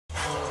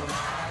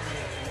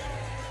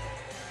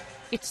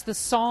It's the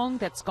song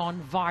that's gone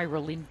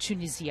viral in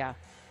Tunisia,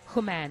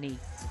 Humani.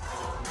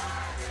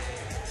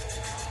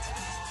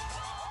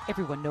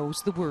 Everyone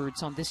knows the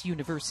words on this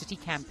university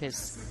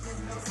campus.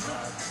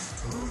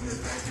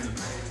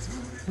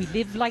 We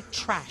live like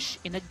trash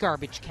in a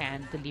garbage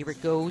can, the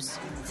lyric goes.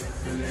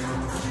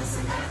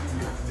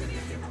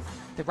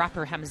 The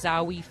rapper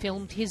Hamzawi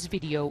filmed his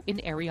video in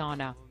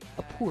Ariana,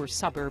 a poor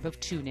suburb of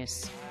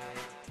Tunis.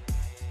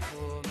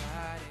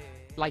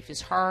 Life is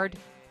hard,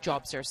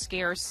 jobs are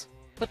scarce,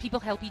 but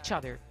people help each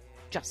other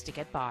just to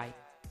get by.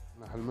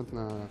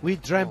 We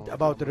dreamt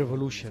about the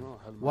revolution.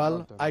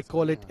 Well, I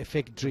call it a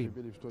fake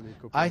dream.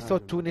 I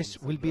thought Tunis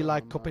will be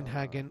like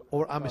Copenhagen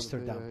or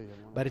Amsterdam,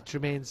 but it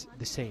remains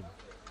the same.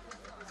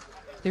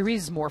 There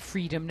is more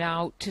freedom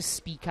now to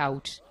speak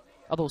out,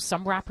 although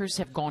some rappers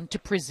have gone to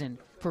prison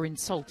for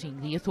insulting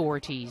the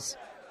authorities.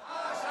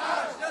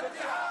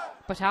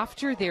 But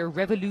after their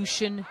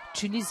revolution,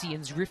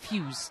 Tunisians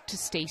refuse to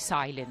stay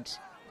silent.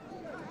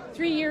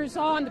 3 years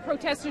on, the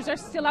protesters are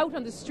still out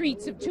on the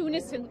streets of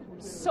Tunis, and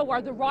so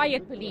are the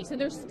riot police,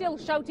 and they're still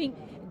shouting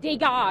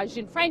 "dégage."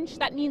 In French,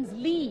 that means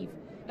leave.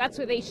 That's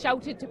what they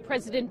shouted to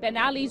President Ben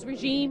Ali's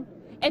regime,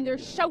 and they're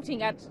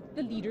shouting at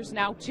the leaders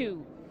now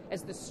too,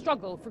 as the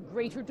struggle for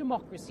greater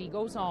democracy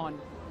goes on.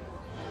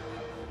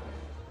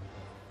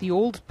 The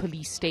old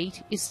police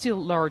state is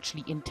still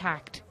largely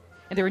intact,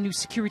 and there are new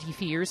security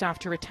fears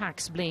after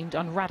attacks blamed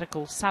on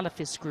radical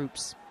Salafist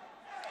groups.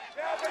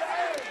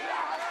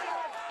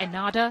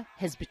 Ennahda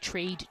has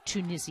betrayed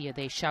Tunisia,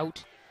 they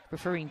shout,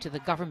 referring to the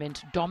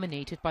government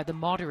dominated by the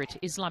moderate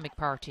Islamic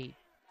Party.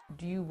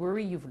 Do you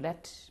worry you've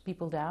let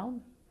people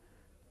down?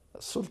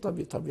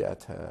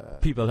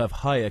 People have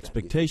high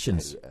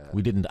expectations.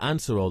 We didn't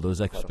answer all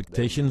those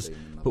expectations,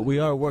 but we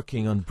are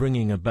working on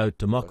bringing about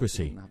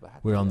democracy.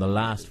 We're on the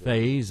last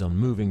phase on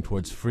moving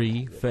towards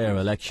free, fair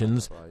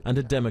elections and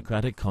a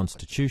democratic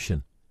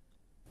constitution.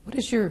 What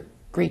is your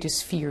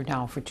greatest fear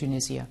now for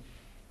Tunisia?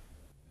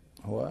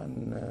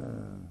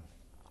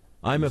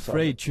 I'm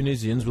afraid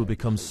Tunisians will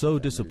become so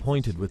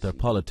disappointed with their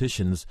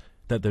politicians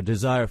that their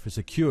desire for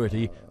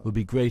security will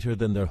be greater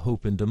than their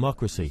hope in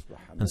democracy,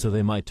 and so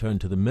they might turn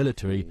to the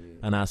military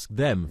and ask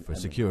them for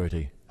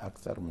security.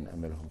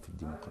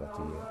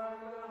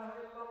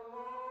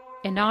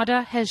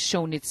 Ennahda has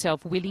shown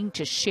itself willing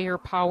to share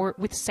power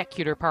with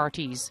secular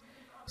parties.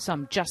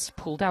 Some just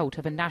pulled out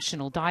of a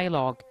national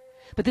dialogue.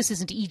 But this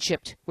isn't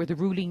Egypt, where the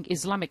ruling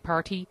Islamic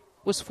Party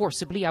was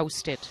forcibly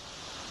ousted.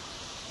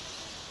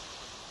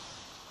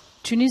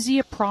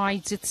 Tunisia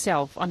prides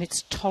itself on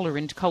its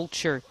tolerant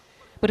culture.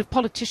 But if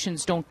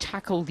politicians don't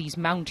tackle these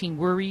mounting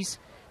worries,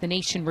 the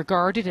nation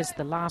regarded as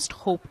the last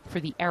hope for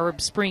the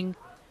Arab Spring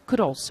could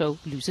also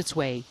lose its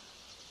way.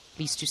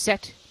 Lise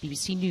Doucette,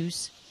 BBC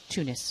News,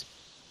 Tunis.